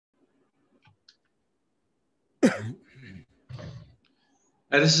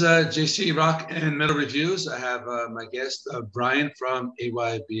Hi, this is JC Rock and Metal Reviews. I have my guest Brian from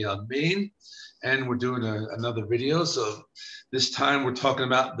AYBL Maine, and we're doing another video. So this time we're talking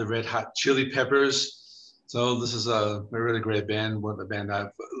about the Red Hot Chili Peppers. So this is a really great band, one of the band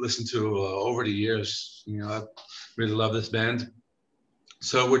I've listened to over the years. You know, I really love this band.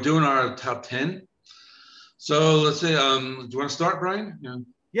 So we're doing our top 10. So let's say, do you want to start, Brian?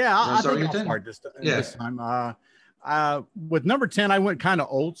 Yeah, I think I'll start this time. With number 10, I went kind of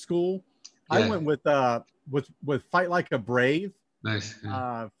old school. Yeah. I went with Fight Like a Brave. Nice.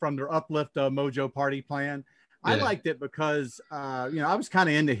 Yeah. From their Uplift Mojo Party Plan. I Yeah. liked it because I was kind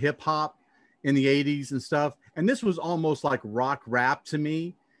of into hip hop in the 80s and stuff, and this was almost like rock rap to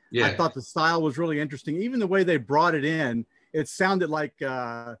me. Yeah. I thought the style was really interesting. Even the way they brought it in, it sounded like they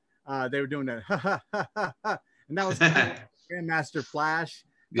were doing that and that was kind of Grandmaster Flash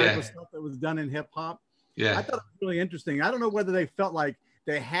type of stuff that was done in hip hop. Yeah, I thought it was really interesting. I don't know whether they felt like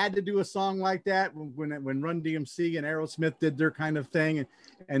they had to do a song like that when Run DMC and Aerosmith did their kind of thing,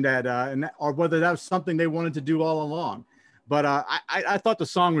 or whether that was something they wanted to do all along. But I thought the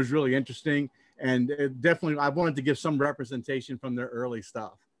song was really interesting, and it definitely I wanted to give some representation from their early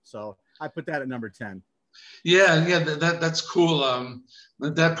stuff. So I put that at number 10. Yeah, that's cool.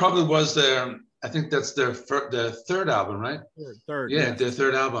 That probably was their. I think that's their third album, right? Third. Yeah, their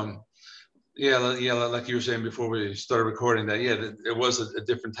third album. Yeah, like you were saying before we started recording that. Yeah, it was a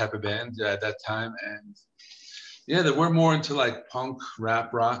different type of band at that time, and yeah, they were more into like punk,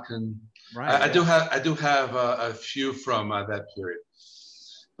 rap, rock, and I do have a few from that period.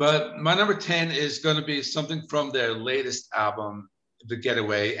 But my number 10 is going to be something from their latest album, The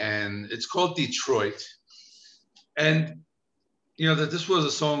Getaway, and it's called Detroit. And that this was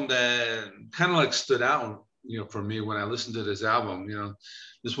a song that kind of like stood out, for me when I listened to this album.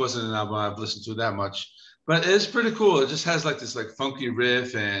 This wasn't an album I've listened to that much, but it's pretty cool. It just has like this like funky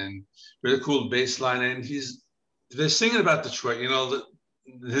riff and really cool bass line, and they're singing about Detroit.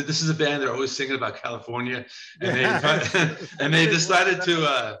 This is a band, they're always singing about California, and they decided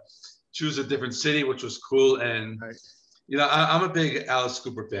to choose a different city, which was cool. And I'm a big Alice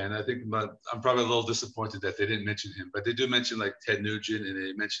Cooper fan. I think I'm probably a little disappointed that they didn't mention him, but they do mention like Ted Nugent, and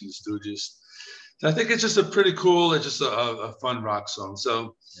they mentioned the Stooges. So I think it's just it's just a fun rock song.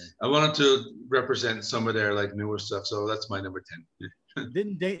 So I wanted to represent some of their like newer stuff. So that's my number 10.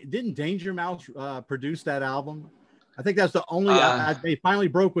 Didn't Danger Mouse produce that album? I think that's the only they finally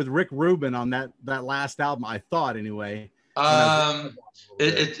broke with Rick Rubin on that last album, I thought, anyway.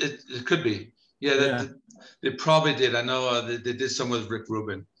 It could be. Yeah. They probably did. I know they did some with Rick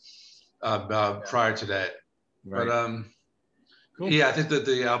Rubin prior to that. Right. But cool. Yeah, I think that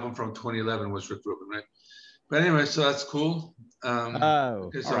the album from 2011 was Rick Rubin, right? But anyway, so that's cool. Okay,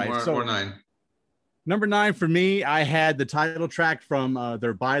 so all right. So 9. Number 9 for me, I had the title track from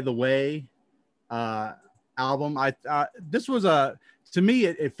their By the Way album. This was to me,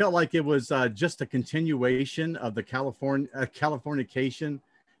 it felt like it was just a continuation of the Californication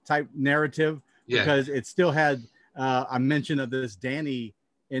type narrative. Yeah. Because it still had a mention of this Danny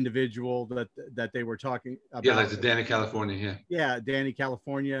individual that they were talking about. Yeah, like the Danny California. Yeah. Yeah, Danny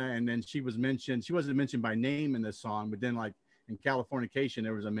California, and then she was mentioned. She wasn't mentioned by name in this song, but then like in Californication,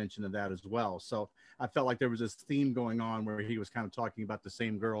 there was a mention of that as well. So I felt like there was this theme going on where he was kind of talking about the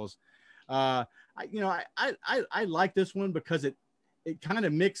same girls. I like this one because it kind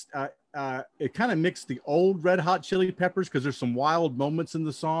of mixed. It kind of mixed the old Red Hot Chili Peppers because there's some wild moments in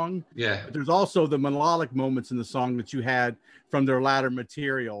the song. Yeah. But there's also the melodic moments in the song that you had from their latter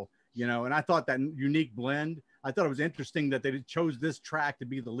material, and I thought that unique blend, I thought it was interesting that they chose this track to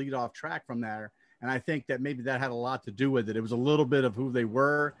be the lead off track from there. And I think that maybe that had a lot to do with it. It was a little bit of who they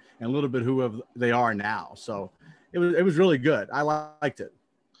were and a little bit who they are now. So it was really good. I liked it.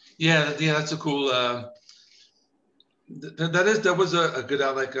 Yeah. That's a cool, that was a good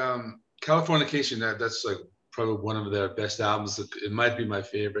album. Like Californication, that's like probably one of their best albums. It might be my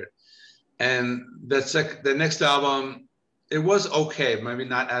favorite. And the next album, it was okay, maybe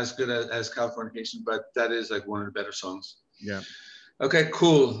not as good as Californication, but that is like one of the better songs. Yeah. Okay,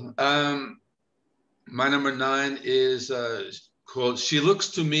 cool. My number 9 is called She Looks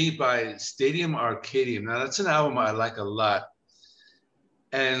to Me by Stadium Arcadium. Now that's an album I like a lot.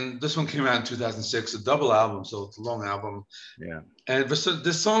 And this one came out in 2006, a double album, so it's a long album. Yeah. And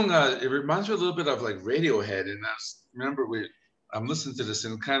this song, it reminds me a little bit of like Radiohead. And I'm listening to this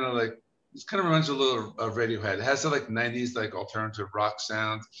and it kind of reminds me a little of Radiohead. It has that like 90s like alternative rock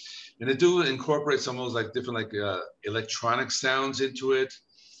sound, and it do incorporate some of those like different like electronic sounds into it.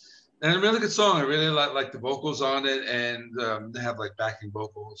 And a really good song. I really like the vocals on it, and they have like backing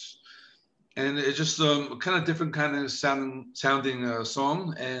vocals. and it's just kind of different kind of sounding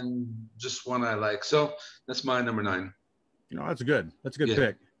song, and just one I like. So that's my number 9. You know, that's good. That's a good Yeah.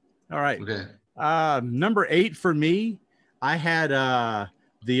 pick. All right. Okay. Number 8 for me, I had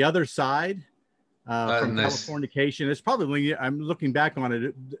The Other Side from Nice. Californication. It's probably, I'm looking back on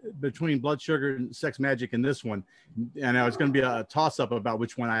it, between Blood Sugar and Sex Magik and this one. And it's going to be a toss up about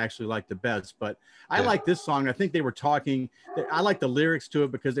which one I actually like the best. But I like this song. I think they were talking, I like the lyrics to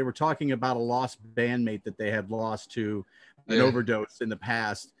it because they were talking about a lost bandmate that they had lost to an overdose in the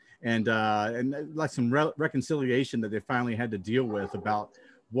past. And like some reconciliation that they finally had to deal with about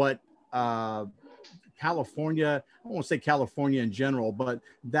what California, I won't say California in general, but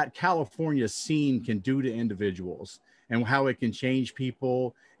that California scene can do to individuals and how it can change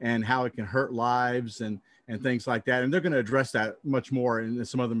people and how it can hurt lives and things like that. And they're going to address that much more in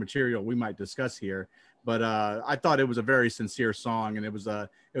some other material we might discuss here. But I thought it was a very sincere song, and it was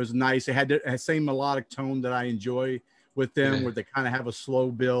nice. It had the same melodic tone that I enjoy with them, where they kind of have a slow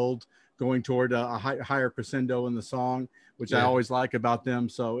build going toward a higher crescendo in the song, which I always like about them.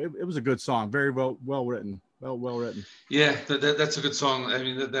 So it was a good song, very well written, well written. Yeah, that's a good song. I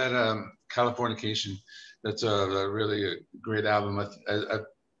mean, that Californication, that's a really great album.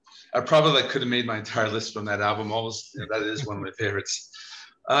 I probably could have made my entire list from that album. Almost, that is one of my favorites.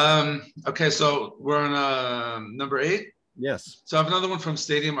 Okay, so we're on number 8. Yes. So I have another one from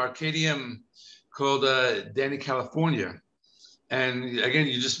Arcadium called Danny California. And again,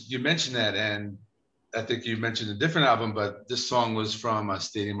 you mentioned that, and I think you mentioned a different album, but this song was from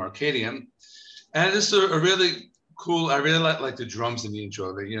Arcadium. And this is a really cool, I really like the drums in the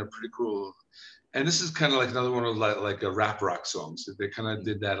intro. They're, pretty cool. And this is kind of like another one of like a rap rock songs. They kind of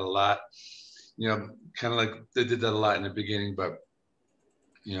did that a lot, kind of like they did that a lot in the beginning, but,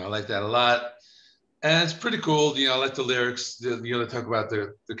 I like that a lot. And it's pretty cool. I like the lyrics. They talk about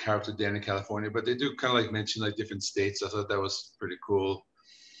the character Danny California, but they do kind of like mention like different states. I thought that was pretty cool.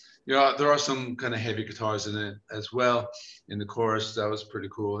 There are some kind of heavy guitars in it as well in the chorus. That was pretty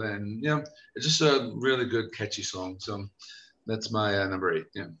cool. And it's just a really good, catchy song. So that's my number 8.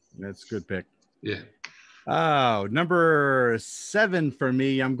 Yeah, that's a good pick. Yeah. Oh, number 7 for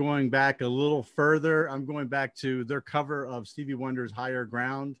me. I'm going back a little further. I'm going back to their cover of Stevie Wonder's Higher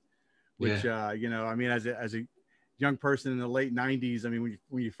Ground, which, I mean, as a young person in the late 90s, I mean,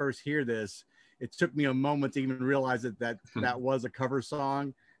 when you first hear this, it took me a moment to even realize that was a cover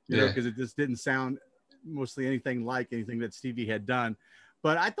song, because it just didn't sound mostly anything like anything that Stevie had done.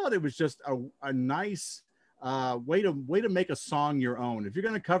 But I thought it was just a nice way to make a song your own. If you're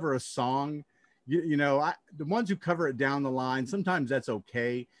going to cover a song, the ones who cover it down the line, sometimes that's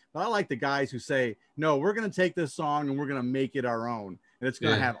okay. But I like the guys who say, no, we're going to take this song and we're going to make it our own. And it's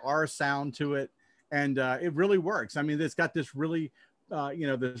going to have our sound to it. And it really works. I mean, it's got this really,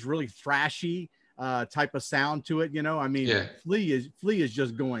 this really thrashy type of sound to it. I mean, Flea is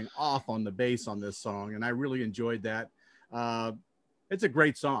just going off on the bass on this song. And I really enjoyed that. It's a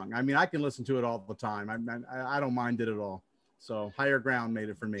great song. I mean, I can listen to it all the time. I don't mind it at all. So Higher Ground made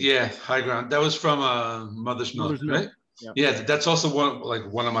it for me. Yeah, High Ground. That was from Mother's Milk, right? Yep. Yeah, that's also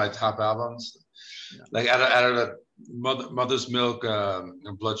one of my top albums. Yeah. Like out of the Mother's Milk,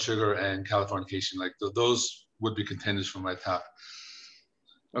 Blood Sugar, and Californication, like those would be contenders for my top.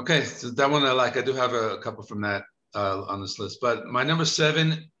 Okay, so that one I like. I do have a couple from that on this list, but my number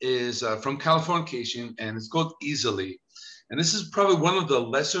 7 is from Californication, and it's called Easily. And this is probably one of the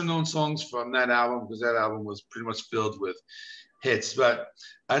lesser known songs from that album, because that album was pretty much filled with hits. But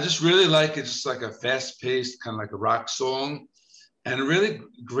I just really like it. Just like a fast paced, kind of like a rock song, and really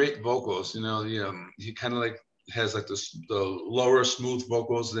great vocals. He kind of like has like the lower smooth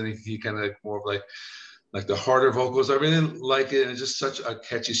vocals, then he kind of like more of like the harder vocals. I really like it. And it's just such a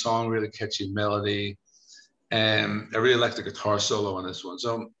catchy song, really catchy melody. And I really like the guitar solo on this one.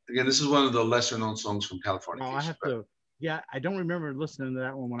 So again, this is one of the lesser known songs from California. Oh, I have to. Yeah, I don't remember listening to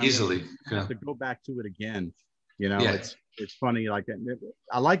that one. Easily. I have to go back to it again. It's funny. Like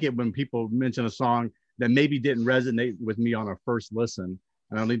I like it when people mention a song that maybe didn't resonate with me on a first listen,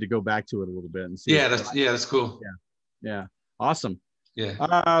 and I'll need to go back to it a little bit and see. That's cool. Yeah. Awesome. Yeah.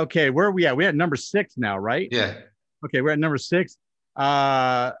 Okay, where are we at? We're at number 6 now, right? Yeah. Okay, we're at number 6.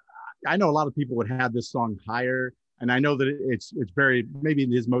 I know a lot of people would have this song higher. And I know that it's very, maybe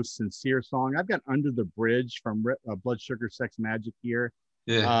his most sincere song. I've got Under the Bridge from Blood Sugar Sex Magik here.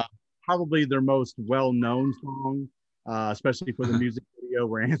 Yeah. Probably their most well-known song, especially for the music video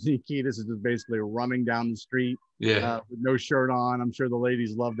where Anthony Kiedis is just basically running down the street with no shirt on. I'm sure the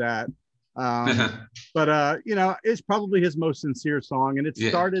ladies love that. But, it's probably his most sincere song. And it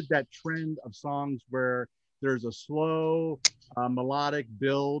started that trend of songs where there's a slow melodic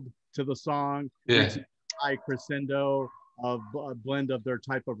build to the song, Yeah. reaching a high crescendo of a blend of their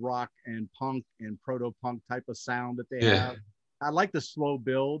type of rock and punk and proto-punk type of sound that they Yeah. have. I like the slow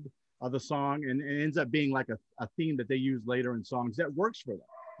build of the song, and it ends up being like a theme that they use later in songs that works for them.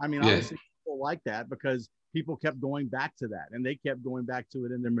 I mean, Yeah. obviously people like that because people kept going back to that, and they kept going back to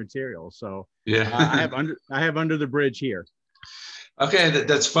it in their material. So Yeah. I have Under the Bridge here. Okay,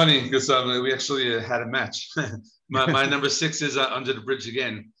 that's funny because we actually had a match. my number 6 is Under the Bridge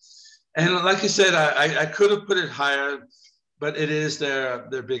again, and like you said, I could have put it higher, but it is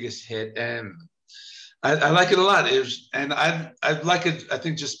their biggest hit, and I like it a lot. It was, and I like it. I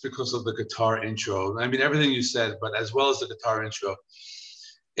think just because of the guitar intro. I mean, everything you said, but as well as the guitar intro,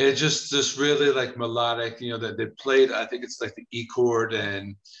 it just really like melodic. You know, that they played. I think it's like the E chord,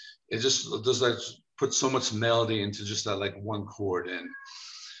 and it just does like put so much melody into just that like one chord, and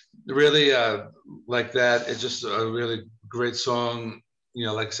really like that. It's just a really great song. You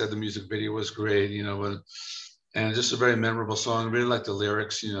know, like I said, the music video was great. You know, and just a very memorable song. I really like the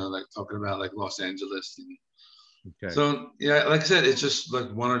lyrics. You know, like talking about like Los Angeles. Okay. So yeah, like I said, it's just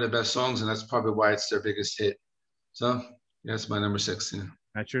like one of the best songs, and that's probably why it's their biggest hit. So yeah, it's my number 6. Yeah.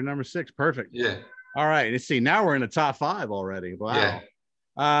 That's your number 6. Perfect. Yeah. All right. Let's see. Now we're in the top 5 already. Wow.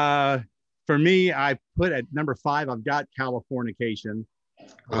 Yeah. For me, I put at number 5, I've got Californication.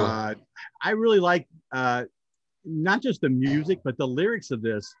 I really like not just the music, but the lyrics of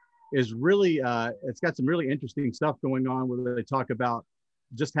this is really, it's got some really interesting stuff going on where they talk about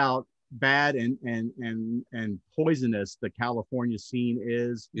just how bad and poisonous the California scene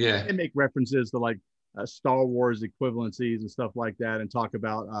is. Yeah. They make references to like Star Wars equivalencies and stuff like that, and talk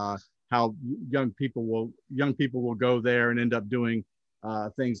about how young people will go there and end up doing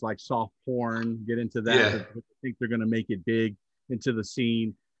things like soft porn, get into that. Yeah. They think they're going to make it big into the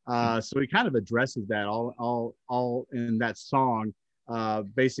scene. So he kind of addresses that all in that song.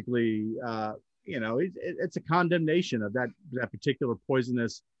 Basically, you know, it's a condemnation of that particular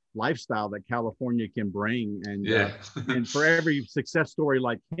poisonous lifestyle that California can bring. And Yeah. and for every success story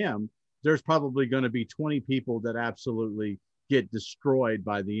like him, there's probably going to be 20 people that absolutely get destroyed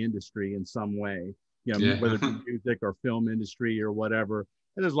by the industry in some way, you know, Yeah. whether it be music or film industry or whatever.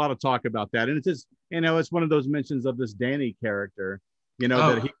 And there's a lot of talk about that. And it's just, you know, it's one of those mentions of this Danny character, you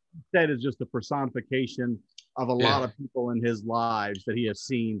know, that he said is just a personification of a lot of people in his lives that he has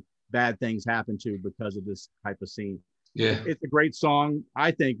seen bad things happen to because of this type of scene. Yeah. It's a great song.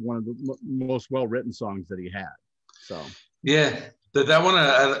 I think one of the most well-written songs that he had. So yeah, that one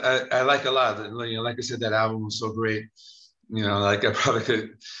I like a lot. You know, like I said, that album was so great. You know, like I probably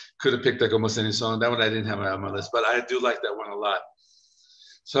could have picked like almost any song. That one I didn't have on my list, but I do like that one a lot.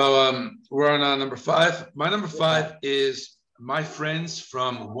 So we're on number 5. My number 5 is My Friends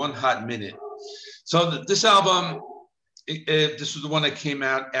from One Hot Minute. So this album, this was the one that came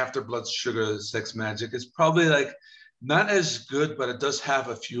out after Blood Sugar Sex Magik. It's probably like not as good, but it does have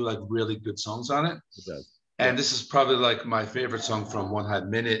a few like really good songs on it. it does. And this is probably like my favorite song from One Hot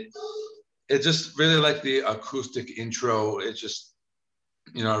Minute. It just really like the acoustic intro. It just,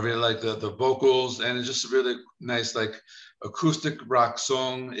 you know, I really like the vocals, and it's just a really nice like acoustic rock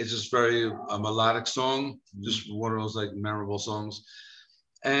song. It's just very a melodic song, just one of those like memorable songs.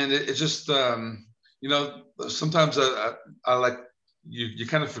 And it just, you know, sometimes I like, you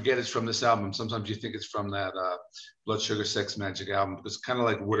kind of forget it's from this album. Sometimes you think it's from that Blood Sugar Sex Magik album, because kind of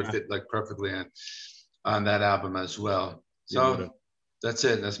like would have fit like perfectly on that album as well. So that's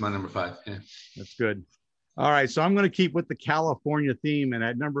it. That's my number 5. Yeah. That's good. All right. So I'm going to keep with the California theme. And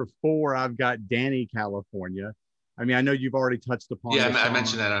at number 4, I've got Danny California. I mean, I know you've already touched upon. Yeah, I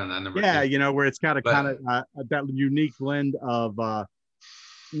mentioned that on number 2. Yeah, you know, where it's got a kind of that unique blend of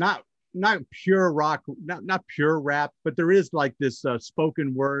not pure rock, not pure rap, but there is like this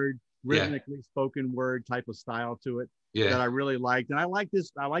spoken word, rhythmically spoken word type of style to it that I really liked. And I like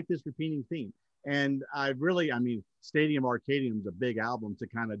this repeating theme. And I mean, Stadium Arcadium is a big album to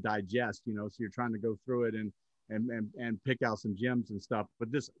kind of digest, you know, so you're trying to go through it and pick out some gems and stuff.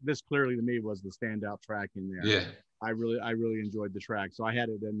 But this clearly to me was the standout track in there. Yeah. I really enjoyed the track. So I had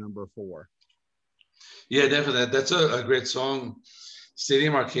it at number 4. Yeah, definitely. That's a great song.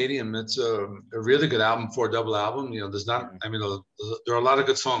 Stadium Arcadium, it's a really good album for a double album. You know, there's not, I mean, there are a lot of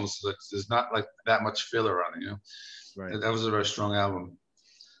good songs. Like, there's not like that much filler on it, you know. Right. That was a very strong album.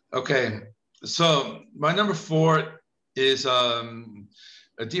 Okay. So my number 4 is a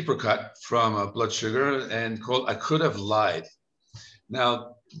deeper cut from Blood Sugar and called I Could Have Lied.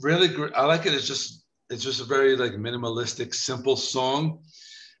 Now, really, I like it. It's just a very like minimalistic, simple song,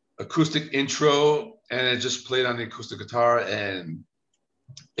 acoustic intro, and it just played on the acoustic guitar, and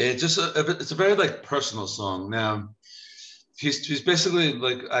it's a very like personal song. Now, he's basically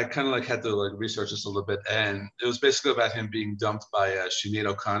like, I kind of like had to like research this a little bit, and it was basically about him being dumped by Sinead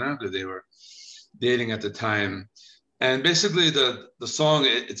O'Connor, that they were dating at the time. And basically the song,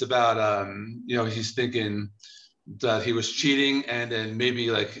 it's about he's thinking that he was cheating, and then maybe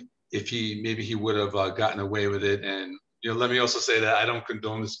like if he would have gotten away with it. And let me also say that I don't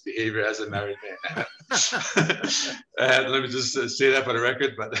condone this behavior as a married man. Let me just say that for the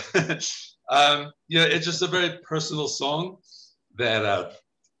record. But it's just a very personal song that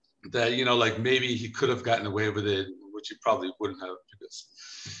like maybe he could have gotten away with it, which he probably wouldn't have, because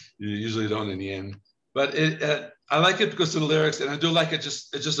you usually don't in the end. But I like it because of the lyrics, and I do like it. It's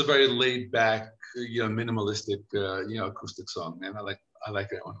just a very laid back, minimalistic, acoustic song, and I like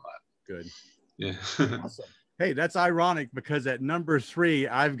that one a lot. Good. Yeah. Awesome. Hey, that's ironic because at number 3,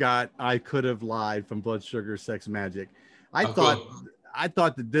 I've got "I Could Have Lied" from Blood Sugar Sex Magik. I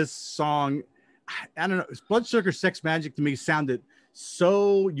thought that this song, I don't know, Blood Sugar Sex Magik to me sounded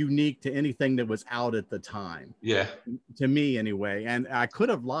so unique to anything that was out at the time. Yeah. To me anyway. And "I Could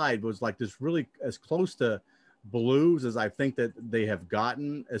Have Lied" was like this really as close to blues as I think that they have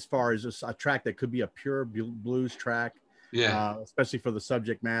gotten, as far as just a track that could be a pure blues track. Yeah. Especially for the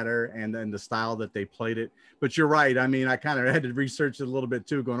subject matter and then the style that they played it. But you're right. I mean, I kind of had to research it a little bit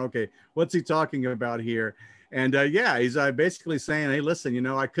too, going, okay, what's he talking about here? And he's basically saying, hey, listen,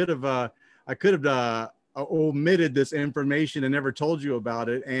 I could have omitted this information and never told you about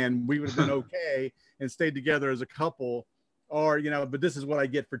it, and we would have been okay and stayed together as a couple, or but this is what I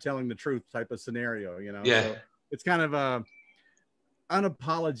get for telling the truth type of scenario. Yeah. So it's kind of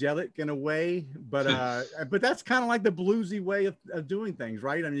unapologetic in a way, but that's kind of like the bluesy way of doing things,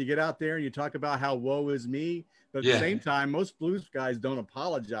 right? I mean, you get out there and you talk about how woe is me, but at the same time, most blues guys don't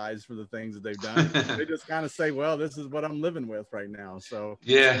apologize for the things that they've done. They just kind of say, well, this is what I'm living with right now. So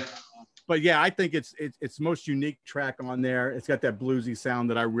yeah. But yeah, I think it's most unique track on there. It's got that bluesy sound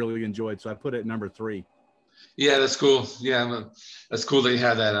that I really enjoyed, so I put it at number 3. Yeah, that's cool. Yeah, that's cool that you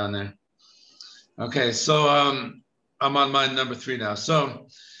had that on there. Okay, so I'm on my number 3 now. So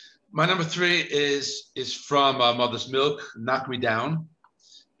my number 3 is from Mother's Milk, "Knock Me Down,"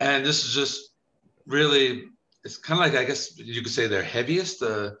 and this is just really, it's kind of like, I guess you could say, their heaviest.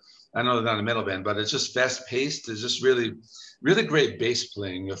 I know they're not a metal band, but it's just fast paced. It's just really, really great bass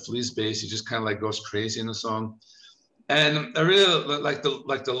playing. Flea's bass, he just kind of like goes crazy in the song, and I really like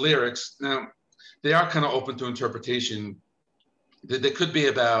the lyrics. Now, they are kind of open to interpretation. They could be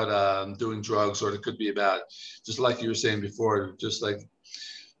about doing drugs, or it could be about, just like you were saying before, just like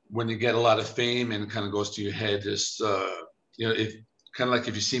when you get a lot of fame and it kind of goes to your head, just if kind of like,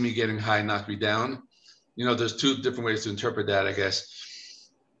 if you see me getting high, knock me down. There's 2 different ways to interpret that, I guess.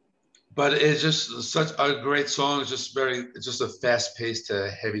 But it's just such a great song. It's just a fast-paced,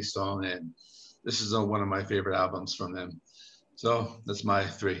 heavy song, and this is one of my favorite albums from them. So that's my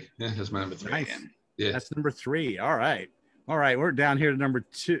 3. Yeah, that's my number 3. Nice. Again. Yeah, that's number 3. All right, we're down here to number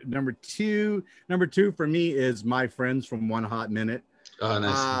 2. Number 2 for me is "My Friends" from One Hot Minute. Oh,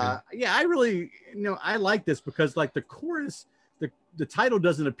 nice. Yeah, I really, I like this because like the chorus, the title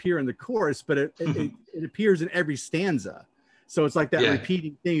doesn't appear in the chorus, but it appears in every stanza. So it's like that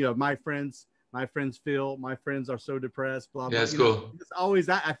repeating thing of "my friends feel, my friends are so depressed, blah blah." Yeah, it's cool. It's always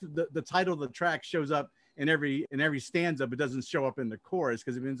that the title of the track shows up in every stanza, but doesn't show up in the chorus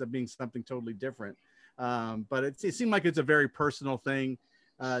because it ends up being something totally different. But it seemed like it's a very personal thing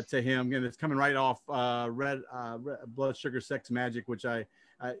to him, and it's coming right off Red Blood Sugar Sex Magik, which I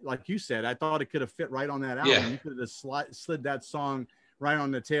like you said, I thought it could have fit right on that album. Yeah. You could have slid that song right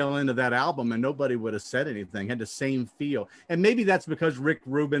on the tail end of that album and nobody would have said anything. Had the same feel, and maybe that's because Rick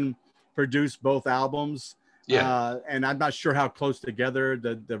Rubin produced both albums. And I'm not sure how close together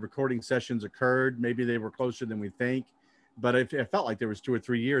the recording sessions occurred. Maybe they were closer than we think, but it felt like there was 2 or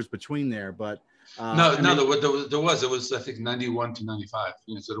 3 years between there. But there was, I think, 91 to 95.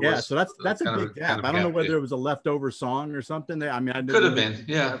 So that's a big gap. I don't know whether it was a leftover song or something. I mean, could have been.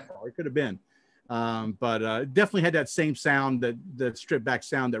 Yeah, it could have been. But definitely had that same sound, that stripped back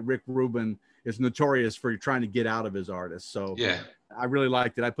sound that Rick Rubin is notorious for trying to get out of his artists. So yeah, I really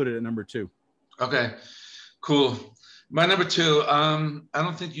liked it. I put it at number 2. Okay, cool. My number 2, I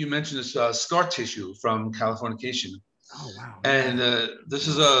don't think you mentioned this, "Scar Tissue" from Californication. Oh, wow. And this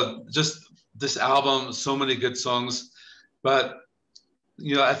is just this album, so many good songs. But,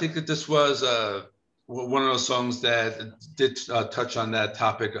 I think that this was one of those songs that did touch on that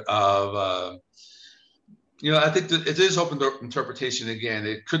topic of, I think that it is open to interpretation. Again,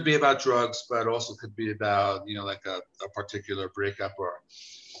 it could be about drugs, but also could be about, like a particular breakup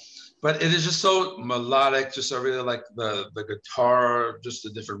but it is just so melodic. Just I really like the guitar, just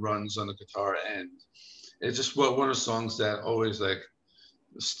the different runs on the guitar, and it's just one of the songs that always like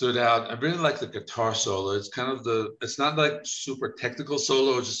stood out. I really like the guitar solo. It's kind of it's not like super technical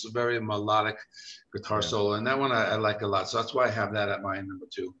solo, it's just a very melodic guitar solo. And that one I like a lot. So that's why I have that at my number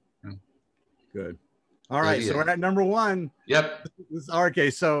 2. Good. All right. So we're at number 1. Yep. Okay.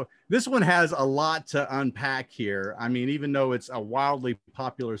 So this one has a lot to unpack here. I mean, even though it's a wildly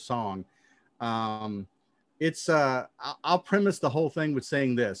popular song, I'll premise the whole thing with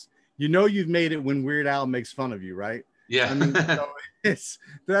saying this. You know you've made it when Weird Al makes fun of you, right? Yeah. I mean,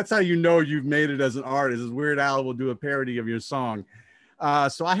 that's how you know you've made it as an artist, is Weird Al will do a parody of your song.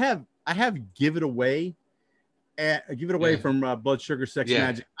 So I have Give It Away. Give It Away from Blood Sugar Sex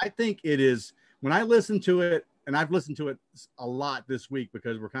Magik. I think it is, when I listen to it, and I've listened to it a lot this week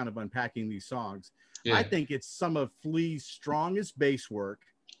because we're kind of unpacking these songs. I think it's some of Flea's strongest bass work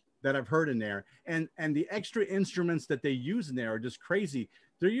that I've heard in there. And the extra instruments that they use in there are just crazy.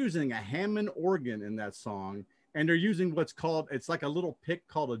 They're using a Hammond organ in that song, and they're using what's called, it's like a little pick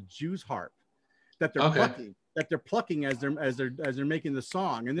called a Jew's harp that they're plucking as they're making the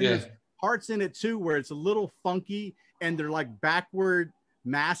song. And then there's parts in it too where it's a little funky, and they're like backward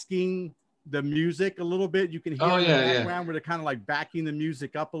masking the music a little bit. You can hear in the background where they're kind of like backing the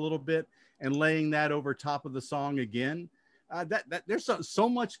music up a little bit and laying that over top of the song again. That there's so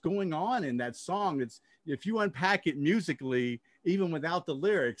much going on in that song. It's, if you unpack it musically, even without the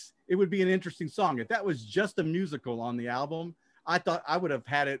lyrics, it would be an interesting song. If that was just a musical on the album, I thought I would have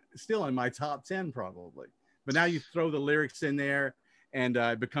had it still in my top 10 probably. But now you throw the lyrics in there, and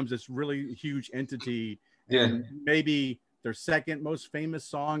it becomes this really huge entity. And maybe their second most famous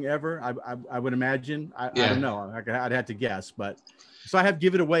song ever, I would imagine. I don't know. I'd have to guess. But so I have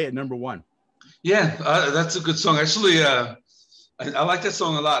Give It Away at number 1. Yeah, that's a good song. Actually, I like that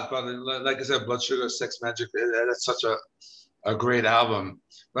song a lot. But like I said, Blood Sugar Sex Magik, that's such a great album.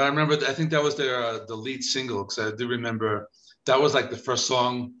 But I remember, I think that was the lead single, because I do remember that was like the first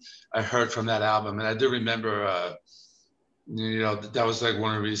song I heard from that album. And I do remember, that was like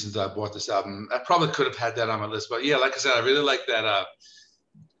one of the reasons I bought this album. I probably could have had that on my list. But yeah, like I said, I really like that.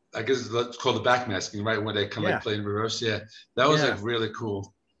 I guess it's called the backmasking, right? When they kind of like play in reverse. Yeah, that was like really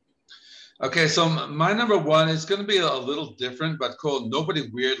cool. Okay, so my number 1 is going to be a little different, but called Nobody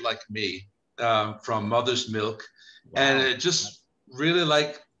Weird Like Me, from Mother's Milk. Wow. And it just really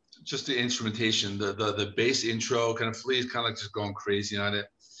like just the instrumentation, the bass intro, kind of Flea's kind of like just going crazy on it.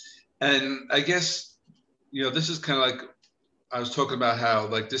 And I guess, this is kind of like, I was talking about how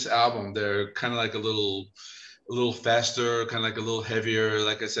like this album, they're kind of like a little faster, kind of like a little heavier,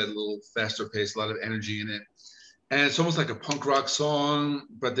 like I said, a little faster pace, a lot of energy in it. And it's almost like a punk rock song,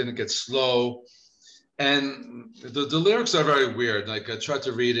 but then it gets slow. And the lyrics are very weird. Like I tried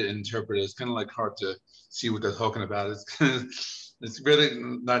to read it and interpret it. It's kind of like hard to see what they're talking about. It's really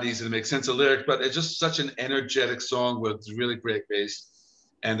not easy to make sense of lyrics, but it's just such an energetic song with really great bass.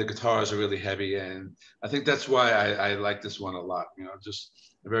 And the guitars are really heavy. And I think that's why I like this one a lot. Just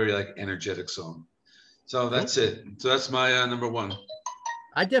a very like energetic song. So that's it. So that's my number 1.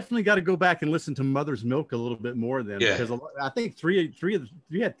 I definitely got to go back and listen to Mother's Milk a little bit more then, because I think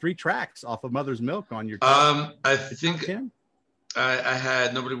you had 3 tracks off of Mother's Milk on your top. I think I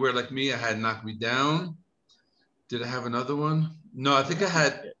had Nobody Weird Like Me. I had Knock Me Down. Did I have another one? No, I think I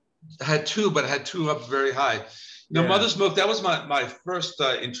had 2, but I had 2 up very high. Mother's Milk, that was my first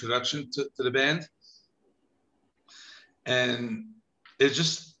introduction to the band. And it's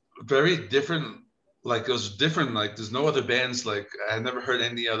just very different. Like it was different. Like there's no other bands. Like I had never heard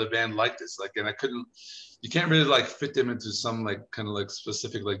any other band like this. Like, and you can't really like fit them into some like kind of like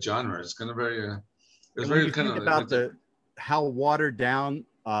specific like genre. It's kind of very, it was very kind of about how watered down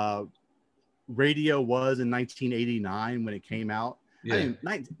radio was in 1989 when it came out. Yeah. I mean,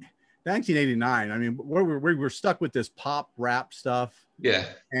 1989. I mean, we were stuck with this pop rap stuff. Yeah.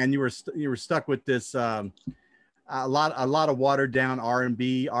 And you were stuck with this a lot of watered down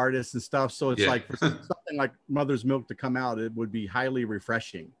R&B artists and stuff. So it's like for something like Mother's Milk to come out, it would be highly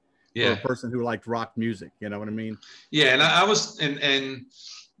refreshing for a person who liked rock music. You know what I mean? Yeah. And I was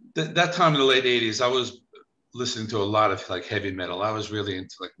that time in the late 80s, I was listening to a lot of like heavy metal. I was really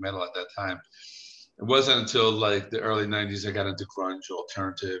into like metal at that time. It wasn't until like the early 90s I got into grunge,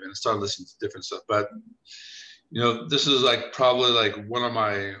 alternative, and I started listening to different stuff. But this is like probably like one of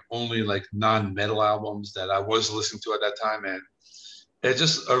my only like non-metal albums that I was listening to at that time. And it's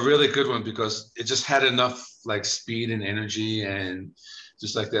just a really good one because it just had enough like speed and energy, and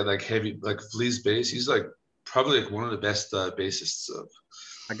just like that, like heavy, like Flea's bass. He's like probably like one of the best bassists of.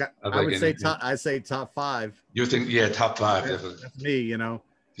 I would say top. I say top 5. You think, top 5, definitely. That's me,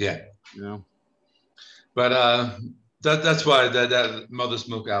 Yeah. But that's why that Mother's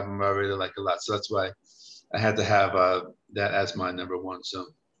Milk album I really like a lot. So that's why I had to have that as my number one. So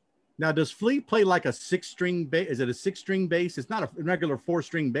now, does Flea play like a 6-string bass? Is it a 6-string bass? It's not a regular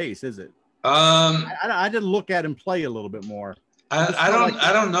 4-string bass, is it? I didn't look at him play a little bit more.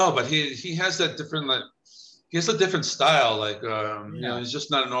 I don't know, but he has that different, like, he has a different style. Like, you know, he's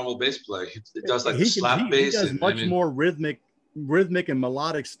just not a normal bass player. He does like the slap bass. He does much more rhythmic and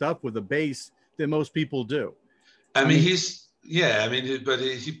melodic stuff with the bass than most people do. I mean, I mean, but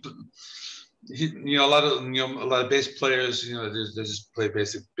he you know, a lot of bass players, you know, they just play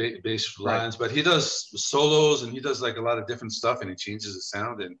basic bass lines, but he does solos and he does like a lot of different stuff and he changes the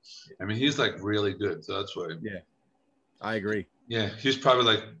sound. And I mean, he's like really good. So that's why. Yeah, I agree. Yeah, he was probably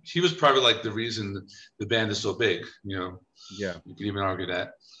like the reason the band is so big, you know. Yeah, you could even argue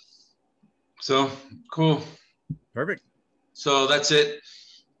that. So cool. Perfect. So that's it.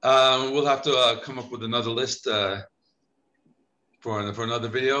 We'll have to come up with another list for another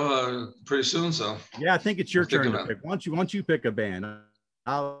video pretty soon. So yeah, I think it's your turn to pick. Once you pick a band,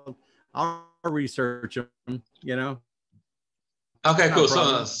 I'll research them. You know. Okay, cool.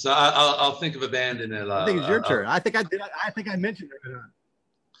 So I'll think of a band and I think it's your turn. I think I mentioned it.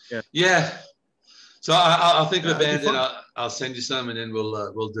 Yeah. Yeah. So I'll think of a band and I'll send you some and then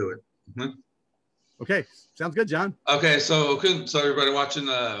we'll do it. Mm-hmm. Okay, sounds good, John. Okay, so everybody watching,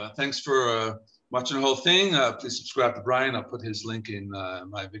 thanks for watching the whole thing. Please subscribe to Brian. I'll put his link in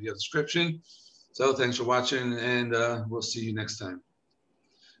my video description. So thanks for watching, and we'll see you next time.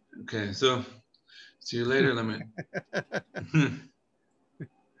 Okay, so see you later. Let me.